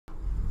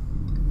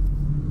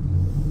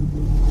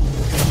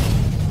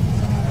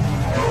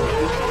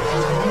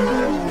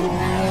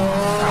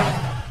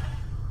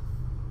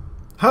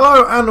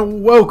Hello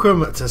and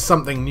welcome to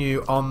something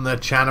new on the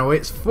channel.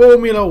 It's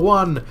Formula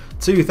 1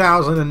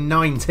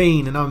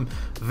 2019 and I'm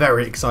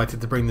very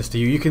excited to bring this to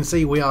you. You can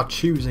see we are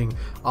choosing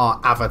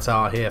our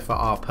avatar here for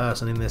our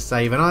person in this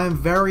save and I am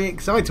very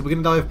excited. We're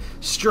going to dive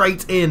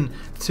straight in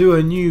to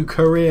a new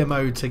career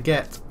mode to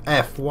get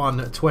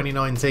F1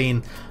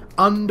 2019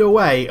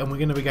 underway, and we're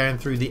going to be going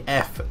through the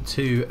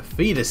F2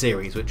 feeder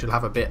series, which we'll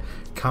have a bit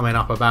coming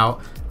up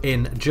about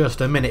in just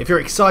a minute. If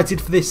you're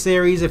excited for this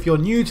series, if you're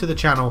new to the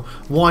channel,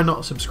 why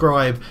not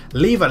subscribe,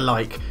 leave a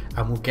like,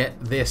 and we'll get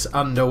this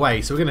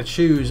underway. So we're going to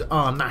choose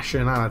our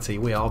nationality.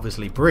 We are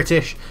obviously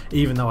British,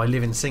 even though I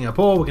live in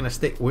Singapore. We're going to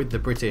stick with the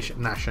British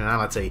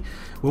nationality.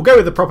 We'll go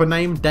with the proper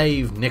name,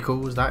 Dave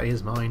Nichols. That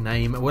is my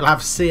name. We'll have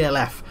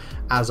CLF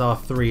as our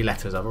 3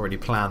 letters. I've already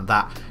planned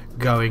that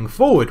going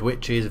forward,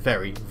 which is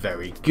very,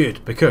 very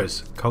good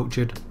because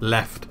cultured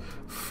left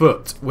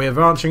foot. We're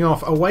branching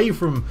off away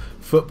from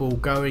football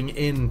going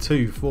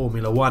into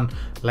Formula 1.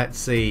 Let's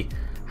see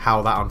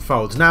how that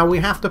unfolds. Now we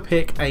have to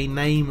pick a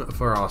name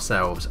for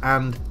ourselves,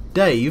 and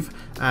Dave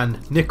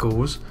and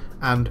Nichols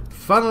and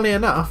funnily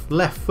enough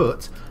left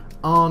foot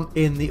aren't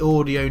in the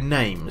audio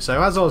name.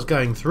 So as I was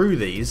going through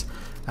these,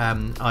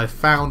 I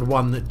found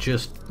one that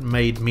just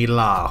made me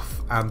laugh,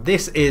 and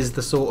this is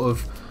the sort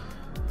of,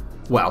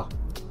 well,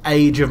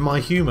 age of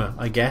my humour,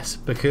 I guess,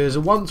 because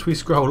once we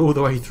scroll all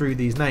the way through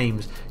these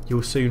names,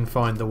 you'll soon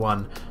find the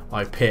one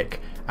I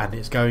pick, and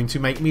it's going to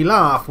make me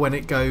laugh when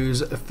it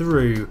goes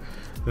through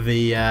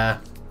the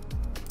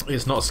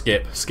it's not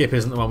Skip. Skip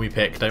isn't the one we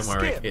pick, don't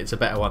worry, it's a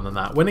better one than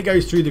that. When it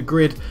goes through the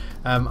grid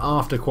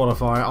after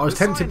qualifying, I was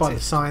tempted by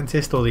the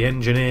scientist or the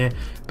engineer,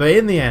 but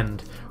in the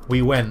end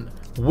we went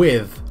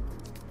with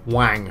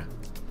Wang,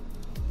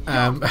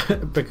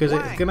 because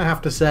it's gonna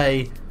have to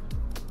say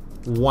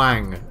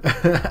Wang.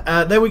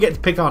 Then we get to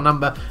pick our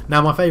number.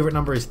 Now my favourite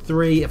number is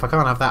 3. If I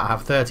can't have that, I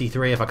have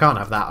 33. If I can't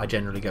have that, I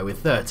generally go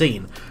with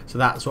 13. So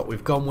that's what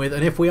we've gone with,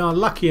 and if we are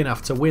lucky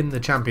enough to win the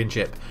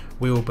championship,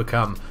 we will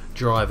become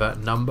driver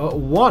number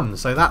 1.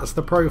 So that's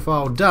the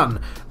profile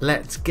done.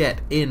 Let's get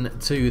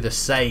into the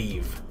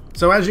save.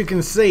 So as you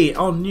can see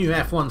on new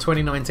F1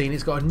 2019,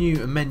 it's got a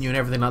new menu and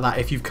everything like that.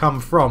 If you've come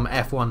from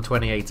F1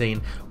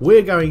 2018,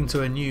 we're going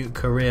to a new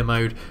career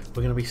mode.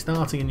 We're going to be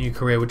starting a new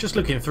career. We're just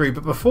looking through,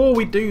 but before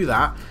we do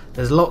that,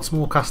 there's lots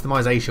more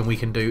customization we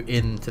can do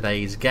in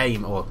today's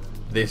game, or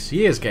this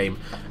year's game.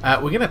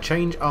 We're going to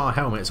change our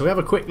helmet. So we have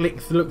a quick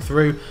look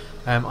through.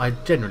 I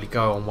generally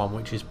go on one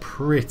which is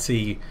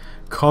pretty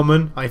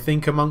common, I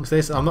think, amongst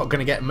this. I'm not going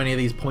to get many of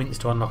these points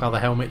to unlock other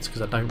helmets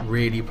because I don't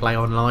really play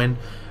online.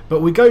 But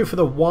we go for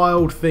the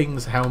Wild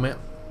Things helmet,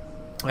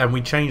 and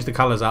we change the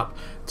colours up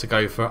to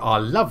go for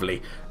our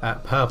lovely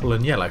purple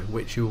and yellow,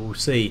 which you will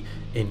see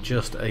in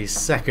just a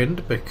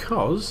second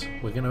because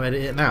we're going to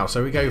edit it now.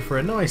 So we go for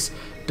a nice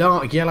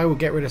dark yellow. We'll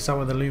get rid of some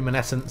of the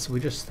luminescence.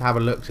 We just have a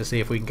look to see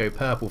if we can go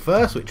purple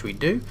first, which we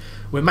do.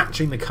 We're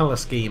matching the colour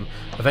scheme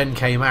of NK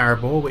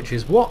Maribor, which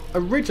is what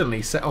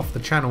originally set off the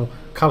channel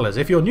colours.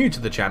 If you're new to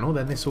the channel,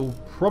 then this will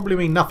probably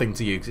mean nothing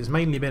to you because it's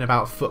mainly been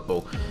about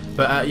football.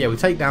 But yeah, we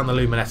take down the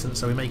luminescence,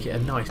 so we make it a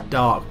nice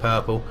dark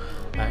purple.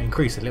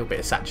 Increase a little bit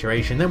of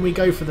saturation, then we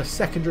go for the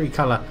secondary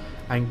colour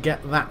and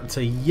get that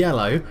to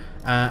yellow,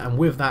 and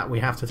with that we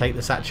have to take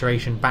the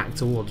saturation back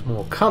towards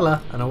more colour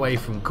and away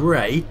from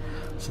grey.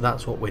 So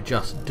that's what we're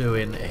just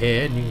doing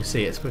here, and you can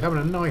see it's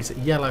becoming a nice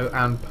yellow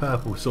and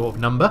purple sort of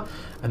number.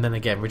 And then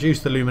again, reduce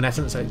the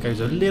luminescence so it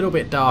goes a little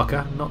bit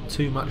darker, not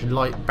too much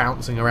light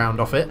bouncing around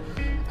off it.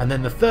 And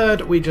then the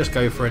third, we just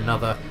go for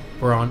another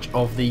branch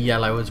of the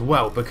yellow as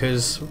well,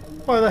 because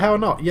why the hell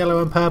not? Yellow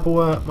and purple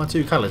are my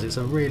 2 colours. It's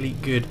a really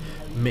good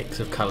mix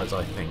of colours,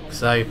 I think.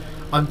 So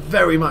I'm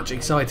very much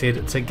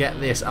excited to get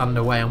this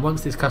underway, and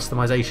once this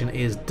customization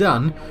is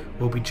done,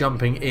 we'll be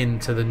jumping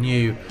into the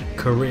new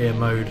career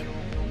mode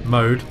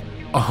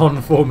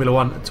on Formula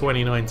 1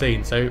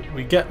 2019. So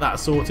we get that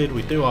sorted,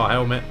 we do our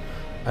helmet,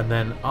 and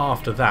then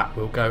after that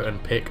we'll go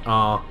and pick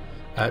our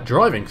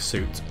driving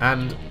suit.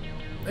 And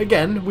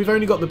again, we've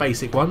only got the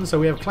basic one, so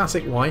we have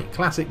classic white,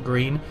 classic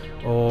green,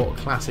 or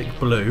classic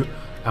blue,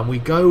 and we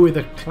go with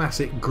a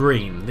classic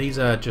green. These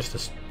are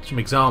just some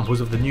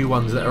examples of the new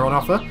ones that are on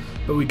offer,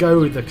 but we go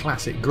with the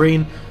classic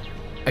green.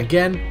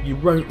 Again, you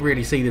won't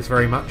really see this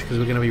very much because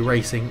we're going to be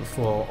racing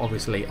for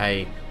obviously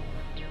an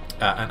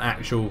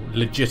actual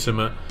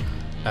legitimate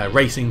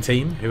racing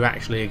team who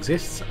actually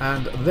exists.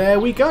 And there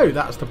we go,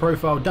 that's the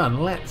profile done.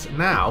 Let's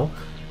now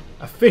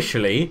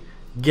officially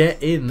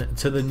get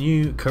into the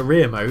new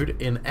career mode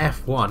in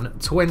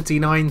F1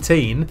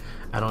 2019,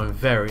 and I'm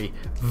very,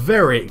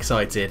 very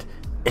excited.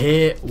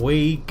 Here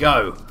we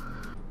go.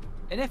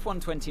 In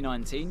F1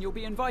 2019, you'll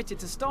be invited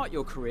to start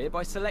your career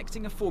by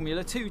selecting a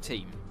Formula 2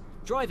 team.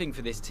 Driving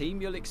for this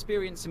team, you'll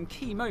experience some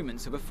key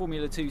moments of a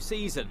Formula 2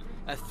 season,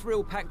 a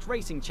thrill-packed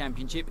racing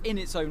championship in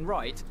its own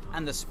right,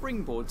 and the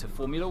springboard to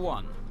Formula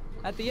 1.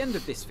 At the end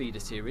of this feeder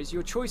series,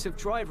 your choice of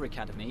driver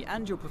academy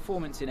and your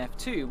performance in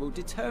F2 will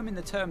determine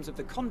the terms of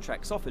the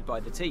contracts offered by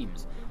the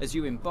teams, as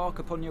you embark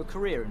upon your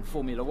career in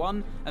Formula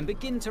 1 and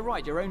begin to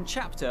write your own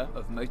chapter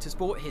of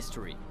motorsport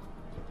history.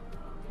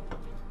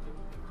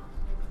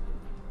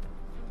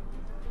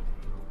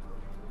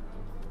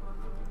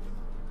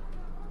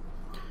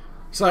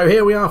 So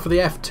here we are for the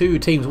F2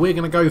 teams. We're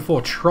going to go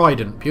for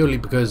Trident purely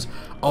because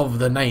of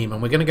the name,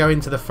 and we're going to go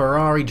into the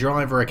Ferrari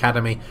Driver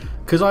Academy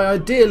because I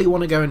ideally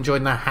want to go and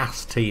join the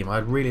Haas team. I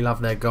really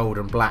love their gold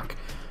and black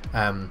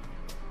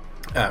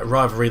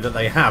rivalry that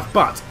they have.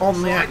 But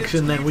on the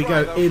action then we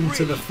go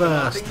into the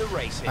first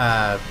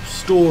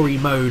story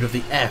mode of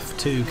the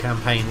F2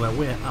 campaign where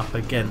we're up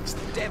against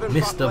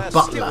Mr.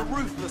 Butler.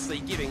 Ruthlessly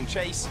giving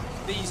chase.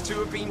 These two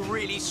have been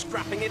really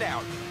scrapping it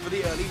out for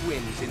the early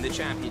wins in the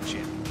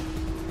championship.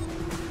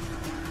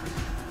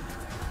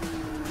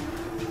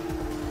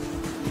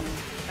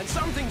 And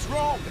something's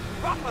wrong.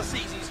 Butler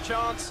sees his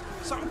chance.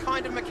 Some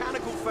kind of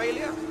mechanical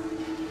failure.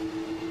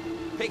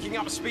 Picking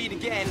up speed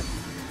again.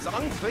 It's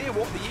unclear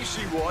what the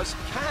issue was.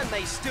 Can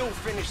they still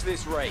finish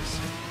this race?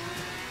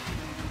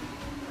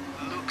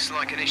 Looks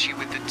like an issue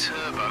with the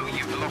turbo.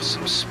 You've lost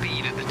some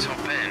speed at the top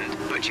end,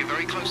 but you're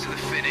very close to the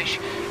finish.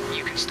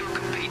 You can still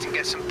compete and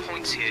get some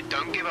points here.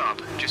 Don't give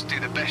up. Just do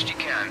the best you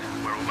can.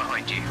 We're all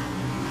behind you.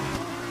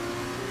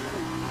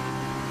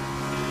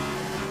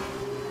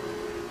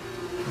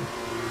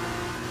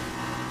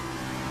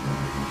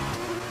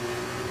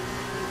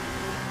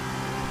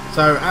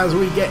 So as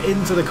we get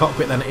into the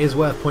cockpit then, it is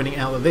worth pointing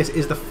out that this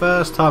is the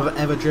first time I've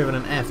ever driven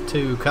an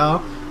F2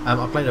 car.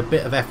 I played a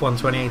bit of F1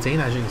 2018,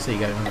 as you can see,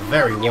 going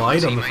very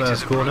wide on the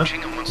first corner,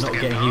 not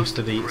getting used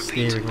to the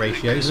steering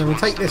ratios. And we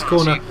take this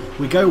corner,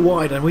 we go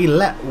wide and we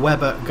let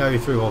Weber go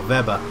through, or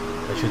Weber,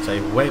 I should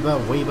say Weber,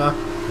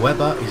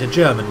 he's a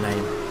German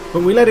name.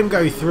 But we let him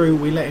go through,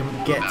 we let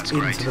him get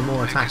into the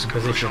more attacking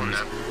positions,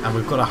 and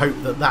we've got to hope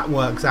that that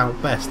works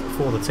out best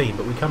for the team.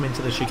 But we come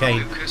into the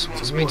chicane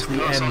towards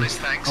the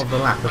end of the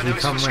lap as we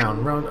come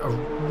round a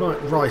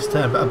right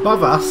turn. But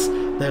above us,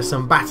 there's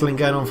some battling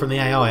going on from the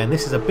AI, and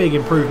this is a big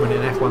improvement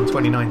in F1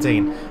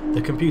 2019.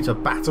 The computer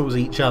battles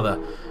each other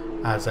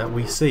as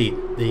we see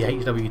the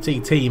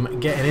HWT team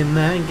getting in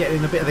there and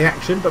getting a bit of the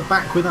action. But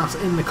back with us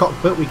in the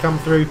cockpit, we come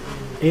through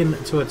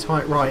into a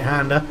tight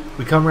right-hander.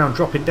 We come around,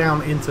 dropping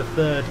down into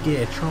third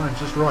gear, try and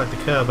just ride the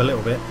curb a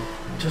little bit.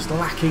 Just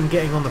lacking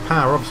getting on the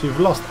power. Obviously we've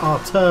lost our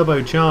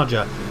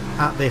turbocharger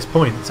at this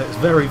point, so it's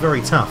very,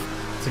 very tough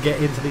to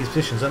get into these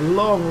positions. A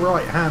long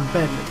right-hand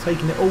bend,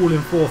 taking it all in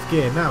fourth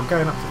gear, now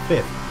going up to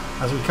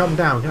fifth. As we come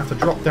down, we're going to have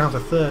to drop down to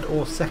third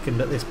or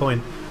second at this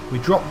point. We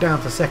drop down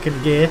to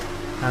second gear,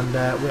 and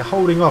we're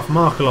holding off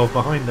Markelov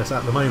behind us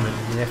at the moment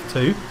in the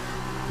F2.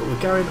 But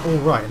we're going all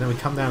right, and then we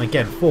come down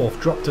again, fourth,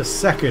 drop to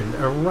second,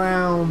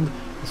 around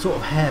the sort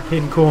of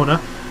hairpin corner.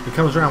 It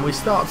comes around, we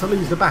start to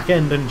lose the back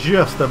end and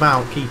just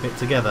about keep it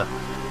together.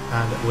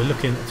 And we're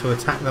looking to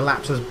attack the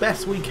laps as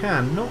best we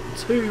can. Not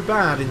too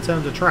bad in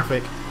terms of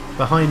traffic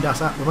behind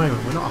us at the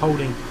moment. We're not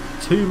holding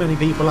too many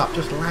people up,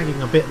 just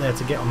lagging a bit there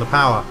to get on the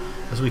power.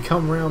 As we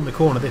come round the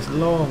corner, this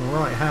long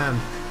right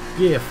hand,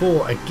 gear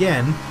 4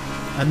 again,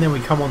 and then we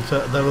come onto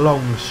the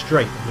long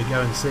straight and we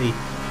go and see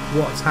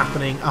what's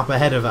happening up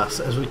ahead of us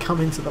as we come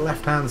into the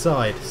left hand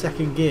side,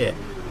 second gear,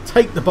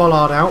 take the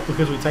bollard out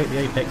because we take the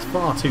apex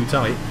far too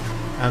tight,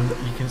 and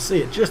you can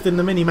see it just in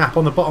the mini map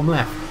on the bottom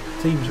left.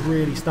 Team's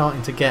really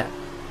starting to get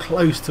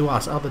close to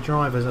us. Other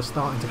drivers are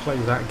starting to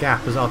close that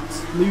gap as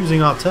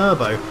losing our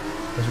turbo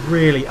has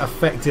really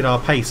affected our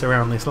pace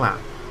around this lap.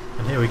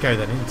 And here we go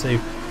then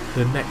into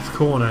the next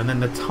corner, and then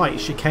the tight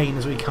chicane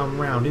as we come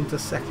round into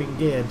second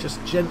gear,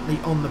 just gently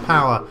on the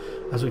power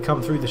as we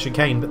come through the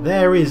chicane. But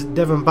there is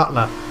Devon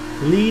Butler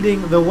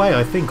leading the way,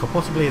 I think, or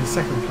possibly in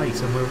second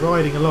place, and we're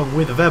riding along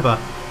with Weber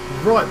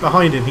right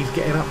behind him. He's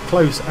getting up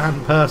close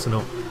and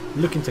personal,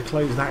 looking to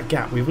close that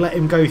gap. We've let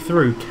him go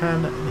through.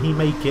 Can he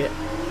make it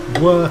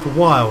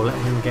worthwhile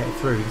letting him get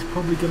through? He's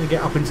probably going to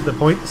get up into the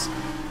points.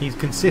 He's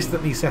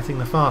consistently setting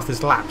the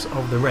fastest laps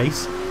of the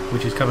race,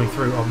 which is coming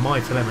through on my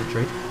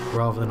telemetry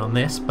rather than on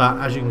this.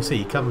 But as you can see,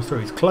 he comes through.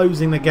 He's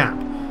closing the gap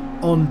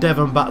on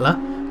Devon Butler.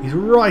 He's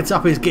right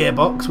up his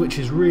gearbox, which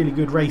is really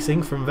good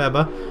racing from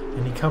Weber,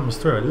 and he comes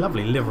through. A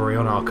lovely livery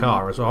on our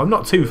car as well. I'm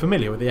not too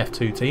familiar with the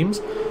F2 teams,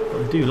 but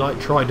I do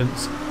like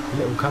Trident's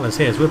little colours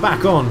here. So we're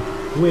back on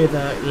with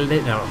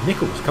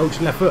Nichols, coach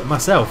left foot,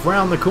 myself,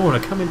 round the corner,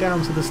 coming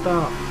down to the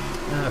start,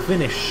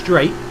 finish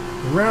straight,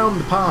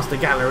 round past the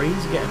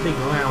galleries, get a big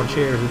loud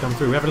cheer as we come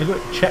through. We have a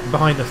quick check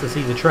behind us to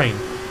see the train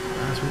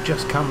as we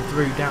just come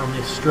through down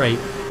this straight,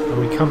 and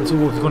we come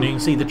towards the corner. You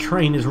can see the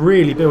train is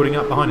really building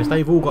up behind us.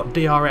 They've all got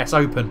DRS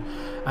open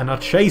and are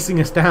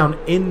chasing us down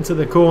into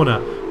the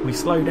corner. We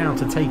slow down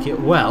to take it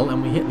well,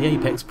 and we hit the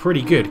apex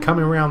pretty good.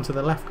 Coming around to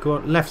the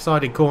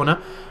left-sided corner,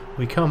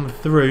 we come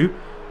through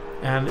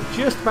and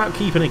just about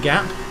keeping a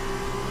gap.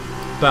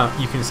 But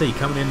you can see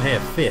coming in here,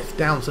 fifth,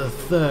 down to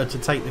third to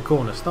take the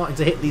corner. Starting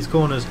to hit these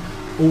corners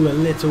all a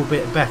little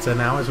bit better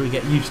now as we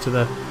get used to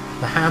the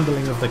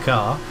handling of the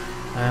car.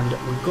 And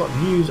we've got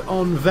news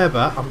on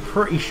Weber. I'm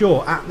pretty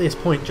sure at this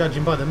point,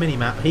 judging by the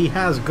mini-map, he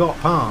has got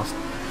past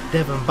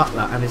Devon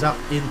Butler and is up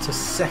into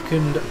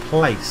second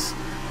place,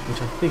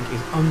 which I think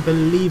is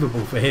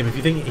unbelievable for him. If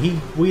you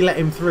think we let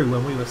him through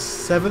when we were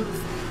 7th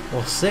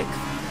or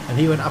 6th and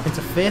he went up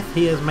into 5th,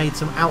 he has made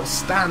some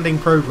outstanding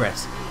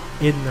progress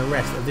in the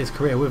rest of this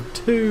career. With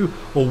 2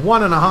 or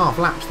 1.5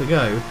 laps to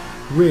go,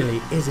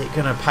 really, is it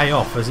going to pay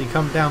off as he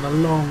comes down the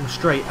long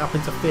straight up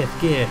into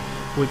 5th gear?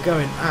 We're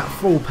going at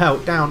full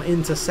pelt down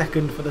into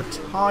 2nd for the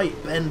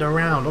tight bend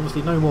around.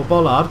 Obviously no more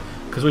bollard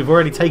because we've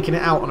already taken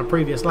it out on a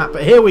previous lap.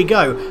 But here we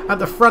go at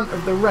the front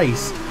of the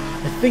race.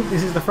 I think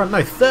this is the front.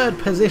 No, 3rd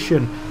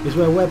position is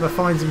where Webber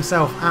finds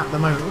himself at the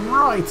moment.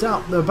 Right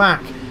up the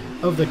back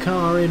of the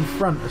car in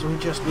front as we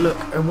just look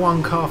and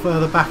 1 car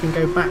further back and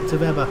go back to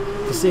Webber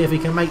to see if he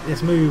can make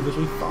this move as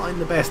we find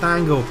the best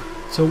angle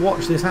to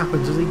watch this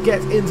happen. As he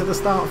gets into the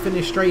start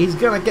finish straight, he's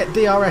going to get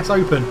DRS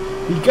open.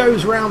 He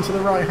goes round to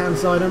the right hand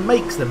side and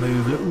makes the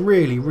move look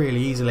really,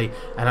 really easily,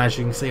 and as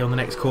you can see on the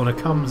next corner,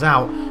 comes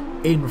out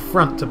in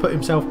front to put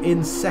himself in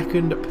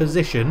 2nd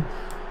position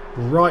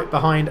right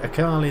behind a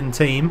Carlin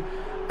team.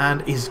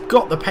 And he's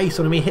got the pace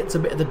on him. He hits a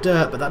bit of the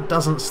dirt, but that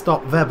doesn't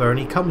stop Webber, and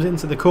he comes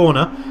into the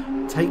corner,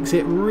 takes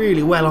it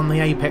really well on the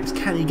apex.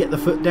 Can he get the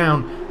foot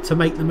down to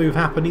make the move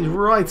happen? He's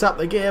right up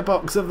the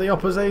gearbox of the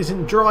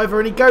opposition driver,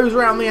 and he goes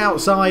around the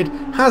outside.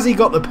 Has he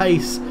got the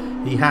pace?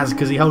 He has,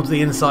 because he holds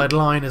the inside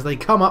line as they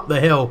come up the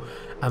hill,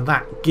 and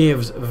that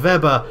gives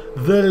Webber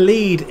the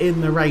lead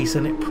in the race,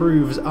 and it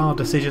proves our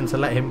decision to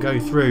let him go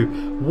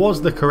through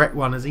was the correct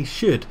one, as he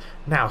should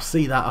now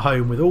see that at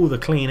home with all the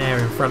clean air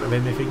in front of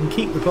him. If he can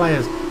keep the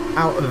players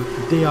out of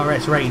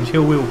DRS range, he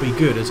will be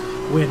good, as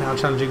we're now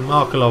challenging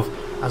Markelov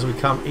as we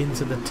come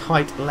into the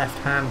tight left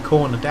hand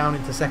corner down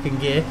into 2nd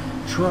gear,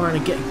 trying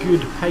to get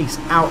good pace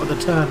out of the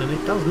turn, and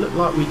it does look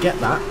like we get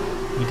that.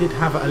 We did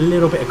have a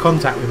little bit of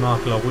contact with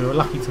Markelov. We were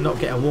lucky to not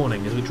get a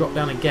warning as we drop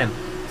down again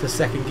to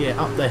 2nd gear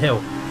up the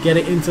hill, get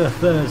it into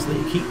 3rd so that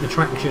you keep the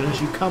traction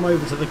as you come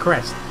over to the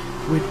crest.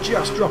 We're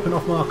just dropping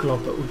off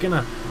Markelov, but we're going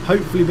to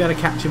hopefully be able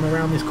to catch him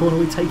around this corner.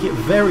 We take it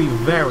very,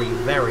 very,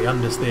 very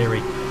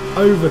understeery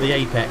over the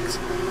apex,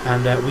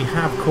 and we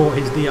have caught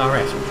his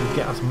DRS, which would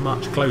get us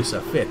much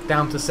closer. 5th,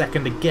 down to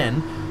 2nd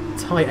again,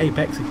 tight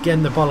apex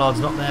again. The bollard's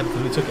not there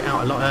because we took it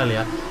out a lot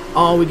earlier.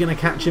 Are we going to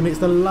catch him? It's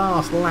the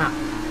last lap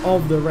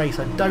of the race.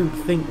 I don't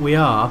think we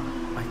are.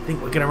 I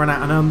think we're going to run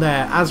out and on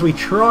there. As we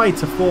try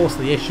to force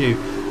the issue,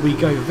 we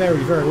go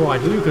very, very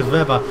wide. Lucas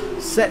Webber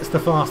sets the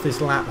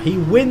fastest lap. He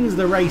wins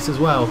the race as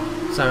well,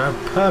 so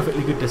a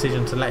perfectly good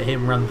decision to let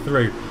him run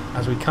through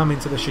as we come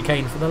into the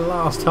chicane for the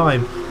last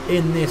time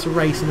in this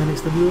race. And then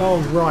it's the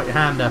long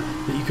right-hander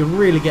that you can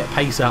really get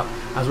pace up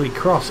as we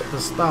cross the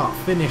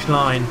start-finish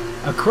line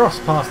across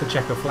past the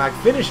checker flag,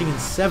 finishing in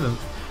 7th,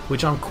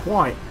 which I'm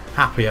quite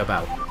happy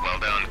about. Well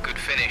done, good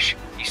finish.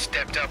 You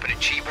stepped up and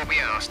achieved what we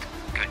asked.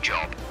 Good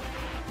job.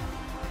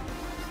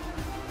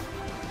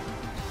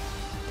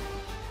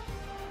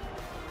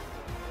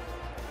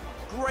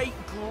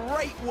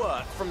 Great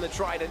work from the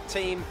Trident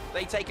team.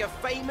 They take a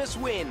famous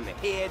win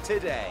here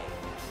today.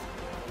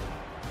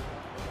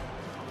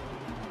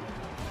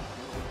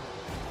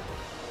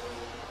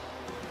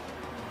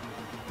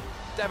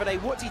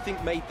 Davide, what do you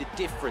think made the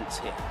difference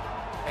here?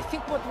 I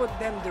think what won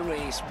them the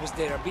race was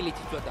their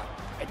ability to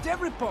adapt. At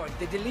every point,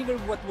 they delivered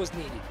what was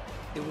needed.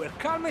 They were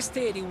calm and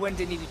steady when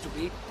they needed to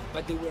be,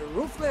 but they were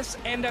ruthless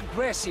and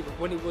aggressive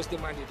when it was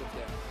demanded of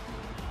them.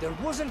 There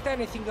wasn't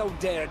anything out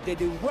there that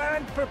they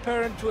weren't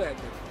preparing to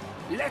handle.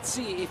 Let's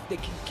see if they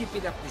can keep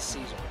it up this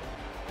season.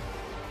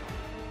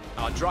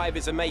 Our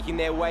drivers are making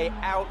their way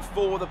out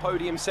for the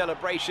podium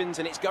celebrations,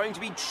 and it's going to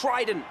be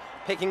Trident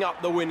picking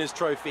up the winner's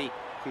trophy.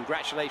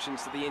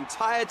 Congratulations to the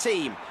entire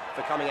team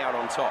for coming out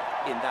on top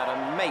in that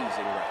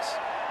amazing race.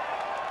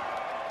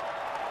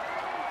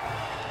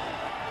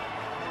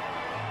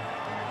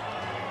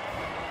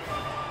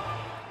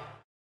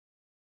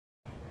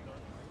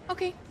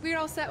 Okay, we're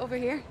all set over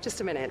here.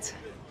 Just a minute.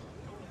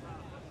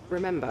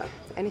 Remember,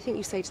 anything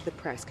you say to the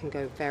press can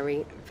go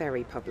very,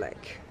 very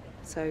public.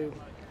 So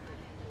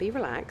be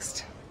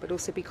relaxed, but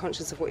also be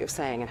conscious of what you're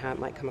saying and how it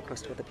might come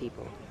across to other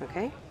people,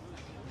 okay?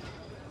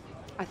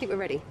 I think we're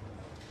ready.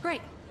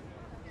 Great.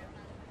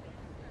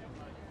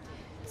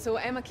 So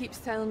Emma keeps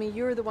telling me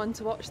you're the one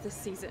to watch this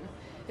season.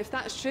 If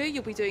that's true,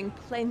 you'll be doing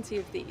plenty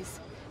of these.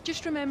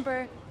 Just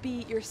remember,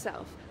 be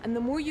yourself. And the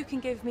more you can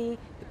give me,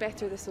 the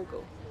better this will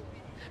go.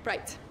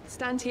 Right,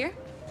 stand here.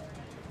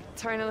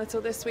 Turn a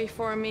little this way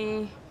for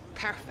me.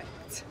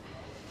 Perfect.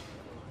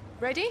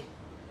 Ready?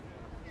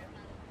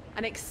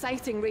 An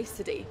exciting race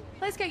today.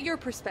 Let's get your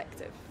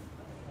perspective.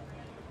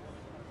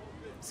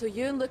 So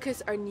you and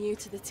Lucas are new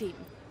to the team.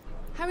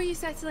 How are you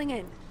settling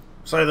in?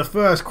 So the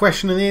first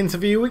question in the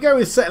interview, we go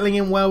with settling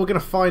in well. We're going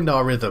to find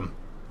our rhythm.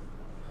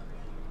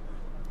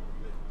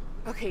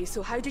 Okay,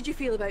 so how did you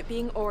feel about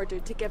being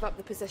ordered to give up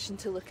the position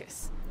to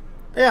Lucas?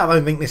 Yeah, I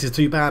don't think this is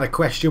too bad a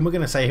question. We're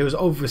going to say he was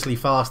obviously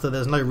faster.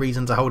 There's no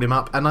reason to hold him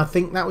up, and I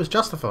think that was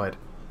justified.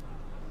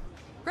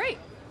 Great.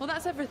 Well,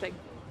 that's everything.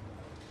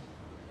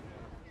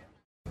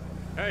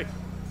 Hey,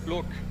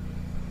 look.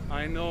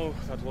 I know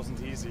that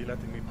wasn't easy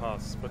letting me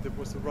pass, but it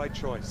was the right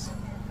choice.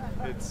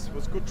 It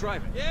was good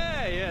driving.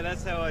 Yeah,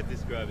 that's how I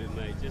describe it,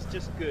 mate.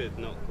 Just good,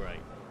 not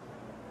great.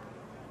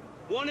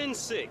 1 in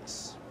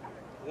 6.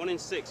 1 in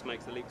 6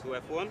 makes the leap to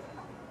F1.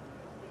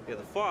 The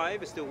other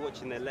 5 are still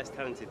watching their less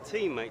talented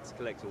teammates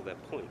collect all their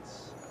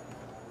points.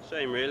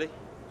 Shame, really.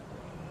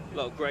 A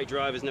lot of great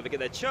drivers never get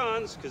their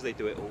chance because they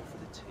do it all for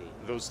the team.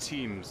 Those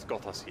teams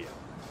got us here.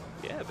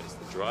 Yeah, but it's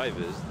the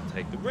drivers that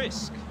take the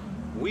risk.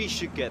 We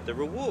should get the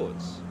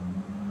rewards.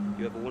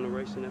 You ever won a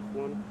race in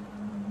F1?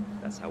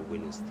 That's how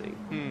winners think.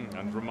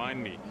 And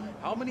remind me,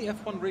 how many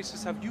F1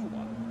 races have you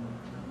won?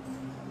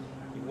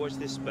 You watch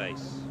this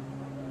space.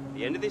 At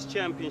the end of this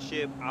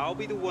championship, I'll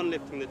be the one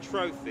lifting the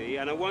trophy,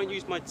 and I won't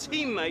use my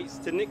teammates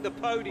to nick the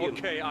podium.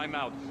 Okay, I'm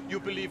out. You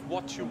believe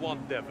what you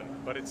want,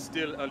 Devon, but it's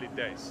still early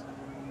days.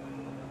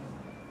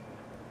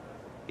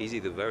 He's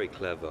either very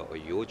clever or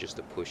you're just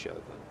a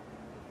pushover.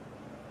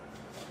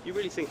 You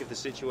really think if the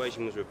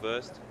situation was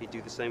reversed, he'd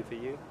do the same for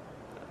you?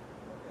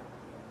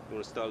 You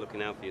want to start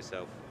looking out for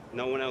yourself.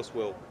 No one else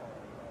will.